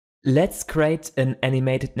Let's create an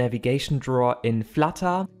animated navigation drawer in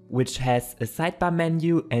Flutter, which has a sidebar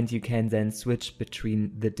menu and you can then switch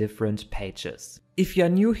between the different pages. If you're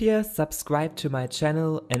new here, subscribe to my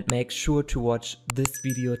channel and make sure to watch this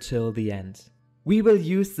video till the end. We will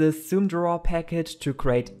use this Zoom Drawer package to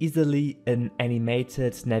create easily an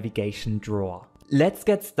animated navigation drawer. Let's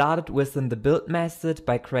get started within the build method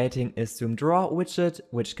by creating a Zoom Drawer widget,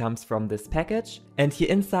 which comes from this package. And here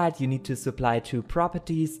inside you need to supply two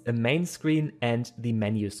properties, a main screen and the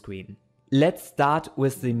menu screen. Let's start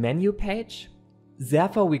with the menu page.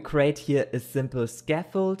 Therefore we create here a simple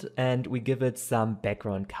scaffold and we give it some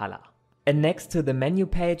background color. And next to the menu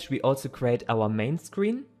page we also create our main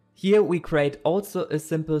screen. Here we create also a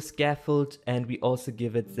simple scaffold and we also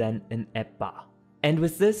give it then an app bar. And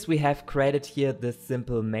with this we have created here this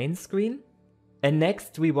simple main screen. And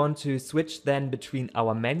next we want to switch then between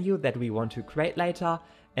our menu that we want to create later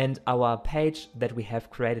and our page that we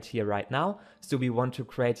have created here right now. So we want to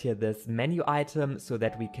create here this menu item so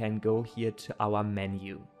that we can go here to our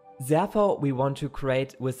menu. Therefore we want to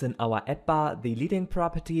create within our app bar the leading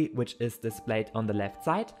property, which is displayed on the left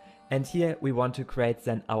side. And here we want to create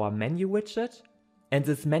then our menu widget. And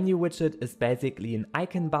this menu widget is basically an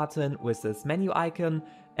icon button with this menu icon,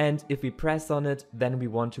 and if we press on it then we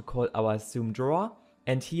want to call our Zoom Drawer,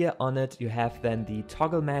 and here on it you have then the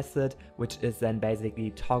toggle method, which is then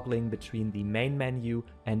basically toggling between the main menu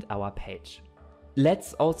and our page.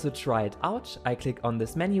 Let's also try it out. I click on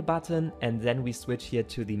this menu button and then we switch here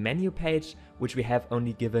to the menu page, which we have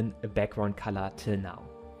only given a background color till now.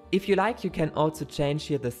 If you like, you can also change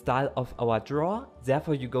here the style of our drawer.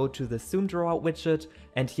 Therefore you go to the Zoom Drawer widget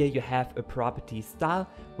and here you have a property style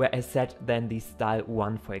where I set then the style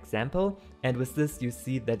 1 for example, and with this you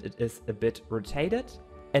see that it is a bit rotated.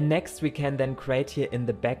 And next we can then create here in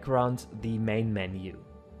the background the main menu.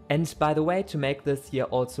 And by the way, to make this here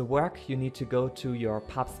also work, you need to go to your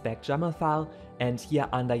pub/spec YAML file and here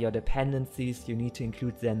under your dependencies you need to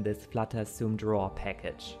include then this Flutter Zoom Drawer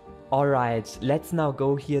package. Alright, let's now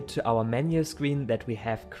go here to our menu screen that we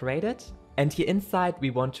have created. And here inside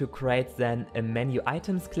we want to create then a menu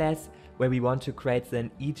items class where we want to create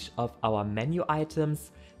then each of our menu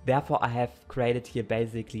items. Therefore I have created here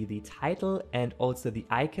basically the title and also the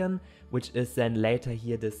icon, which is then later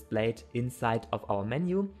here displayed inside of our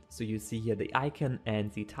menu. So you see here the icon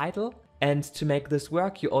and the title. And to make this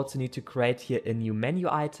work, you also need to create here a new menu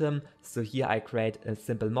item. So here I create a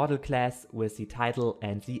simple model class with the title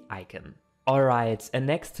and the icon. Alright, and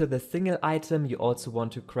next to the single item, you also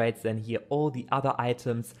want to create then here all the other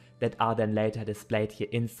items that are then later displayed here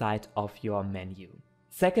inside of your menu.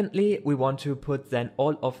 Secondly, we want to put then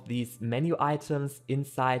all of these menu items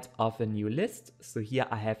inside of a new list. So here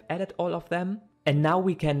I have added all of them. And now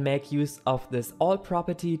we can make use of this all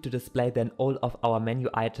property to display then all of our menu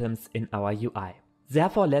items in our UI.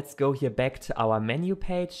 Therefore, let's go here back to our menu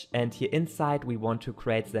page, and here inside we want to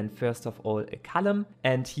create then first of all a column,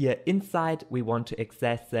 and here inside we want to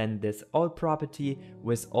access then this all property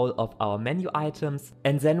with all of our menu items,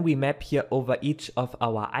 and then we map here over each of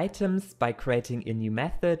our items by creating a new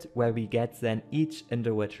method where we get then each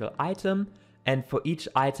individual item. And for each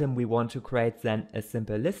item we want to create then a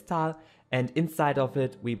simple list style, and inside of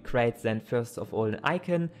it we create then first of all an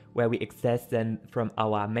icon where we access then from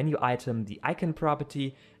our menu item the icon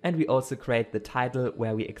property, and we also create the title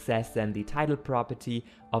where we access then the title property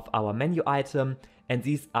of our menu item, and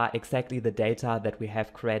these are exactly the data that we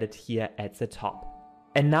have created here at the top.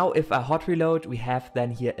 And now if I hot reload, we have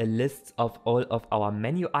then here a list of all of our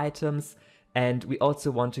menu items. And we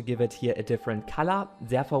also want to give it here a different color.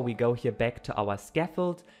 Therefore we go here back to our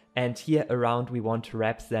scaffold, and here around we want to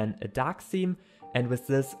wrap then a dark theme, and with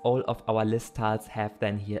this all of our list tiles have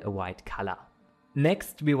then here a white color.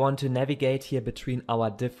 Next we want to navigate here between our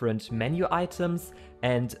different menu items,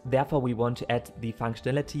 and therefore we want to add the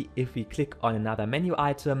functionality if we click on another menu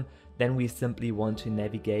item, then we simply want to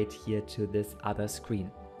navigate here to this other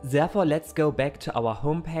screen. Therefore let's go back to our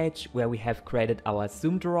home page where we have created our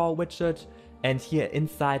Zoom Drawer widget, and here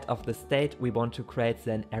inside of the state we want to create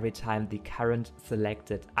then every time the current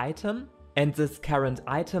selected item. And this current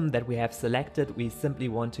item that we have selected we simply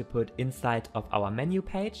want to put inside of our menu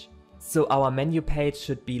page. So our menu page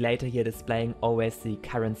should be later here displaying always the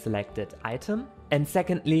current selected item. And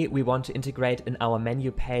secondly, we want to integrate in our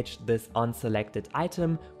menu page this onSelected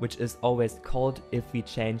item, which is always called if we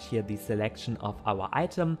change here the selection of our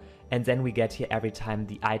item, and then we get here every time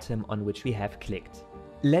the item on which we have clicked.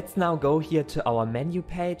 Let's now go here to our menu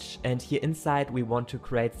page, and here inside we want to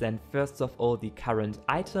create then first of all the current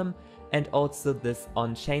item and also this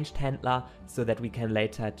onChanged handler so that we can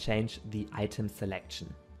later change the item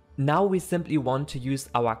selection. Now we simply want to use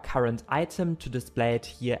our current item to display it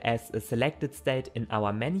here as a selected state in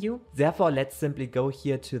our menu. Therefore, let's simply go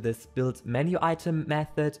here to this build menu item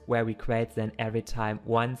method, where we create then every time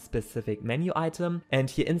one specific menu item. And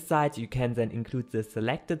here inside you can then include the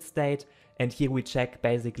selected state. And here we check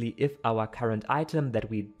basically if our current item that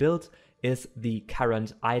we built is the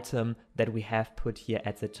current item that we have put here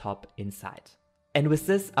at the top inside. And with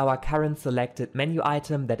this, our current selected menu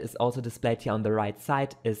item that is also displayed here on the right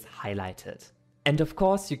side is highlighted. And of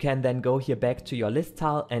course, you can then go here back to your list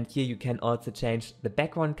tile, and here you can also change the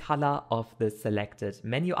background color of the selected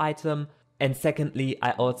menu item. And secondly,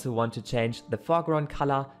 I also want to change the foreground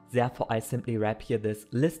color. Therefore, I simply wrap here this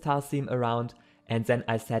list tile theme around, and then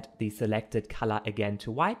I set the selected color again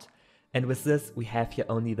to white. And with this, we have here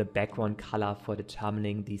only the background color for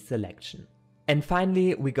determining the selection. And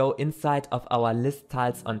finally, we go inside of our list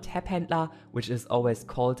tiles on tab handler, which is always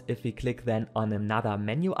called if we click then on another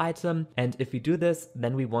menu item. And if we do this,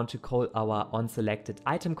 then we want to call our onSelected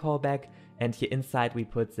item callback. And here inside we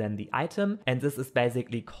put then the item. And this is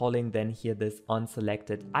basically calling then here this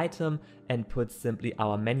onSelected item and put simply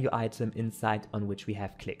our menu item inside on which we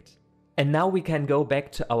have clicked. And now we can go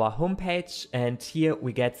back to our home page, and here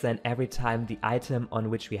we get then every time the item on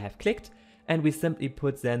which we have clicked. And we simply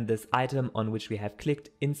put then this item on which we have clicked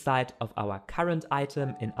inside of our current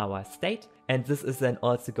item in our state. And this is then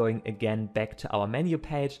also going again back to our menu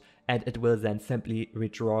page, and it will then simply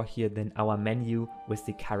redraw here then our menu with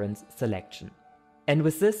the current selection. And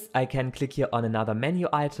with this, I can click here on another menu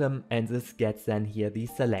item, and this gets then here the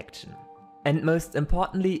selection. And most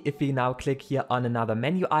importantly, if we now click here on another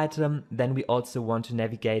menu item, then we also want to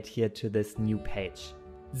navigate here to this new page.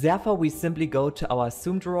 Therefore, we simply go to our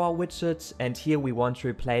Zoom Drawer widget, and here we want to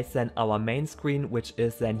replace then our main screen, which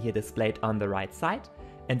is then here displayed on the right side.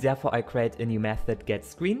 And therefore I create a new method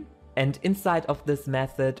getScreen. And inside of this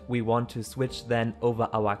method, we want to switch then over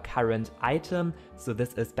our current item. So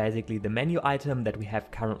this is basically the menu item that we have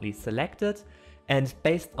currently selected. And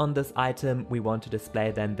based on this item, we want to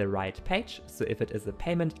display then the right page. So if it is a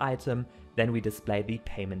payment item, then we display the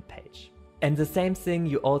payment page. And the same thing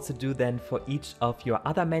you also do then for each of your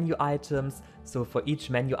other menu items. So for each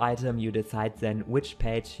menu item, you decide then which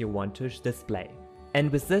page you want to display.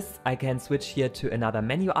 And with this, I can switch here to another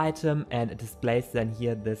menu item, and it displays then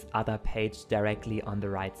here this other page directly on the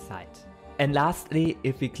right side. And lastly,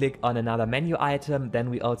 if we click on another menu item, then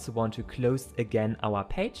we also want to close again our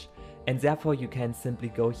page. And therefore you can simply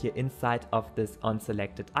go here inside of this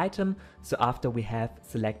onSelected item. So after we have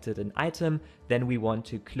selected an item, then we want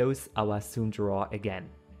to close our Zoom Drawer again.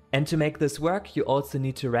 And to make this work, you also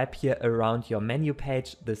need to wrap here around your menu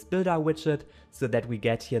page this builder widget, so that we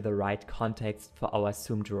get here the right context for our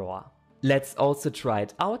Zoom Drawer. Let's also try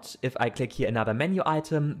it out. If I click here another menu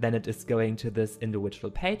item, then it is going to this individual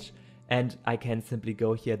page, and I can simply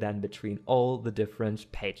go here then between all the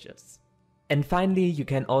different pages. And finally, you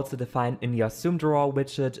can also define in your Zoom Drawer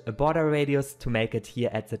widget a border radius to make it here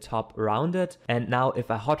at the top rounded. And now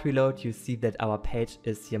if I hot reload, you see that our page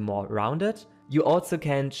is here more rounded. You also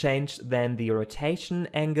can change then the rotation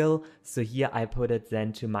angle. So here I put it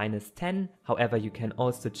then to -10. However, you can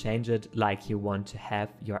also change it like you want to have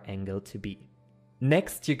your angle to be.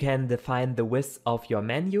 Next, you can define the width of your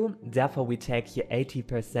menu. Therefore, we take here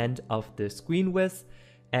 80% of the screen width.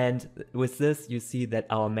 And with this, you see that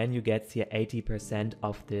our menu gets here 80%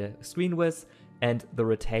 of the screen width, and the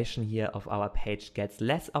rotation here of our page gets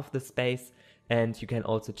less of the space. And you can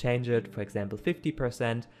also change it, for example,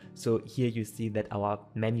 50%. So here you see that our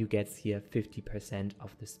menu gets here 50%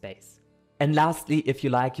 of the space. And lastly, if you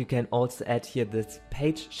like, you can also add here this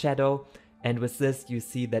page shadow. And with this, you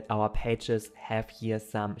see that our pages have here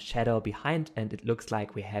some shadow behind, and it looks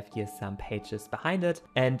like we have here some pages behind it.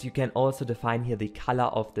 And you can also define here the color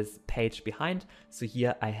of this page behind. So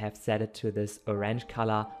here I have set it to this orange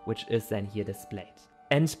color, which is then here displayed.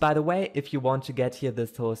 And by the way, if you want to get here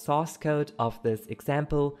this whole source code of this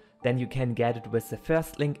example, then you can get it with the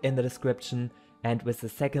first link in the description. And with the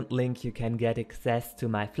second link, you can get access to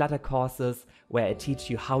my Flutter courses, where I teach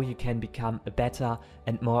you how you can become a better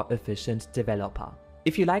and more efficient developer.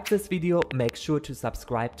 If you like this video, make sure to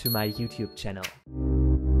subscribe to my YouTube channel.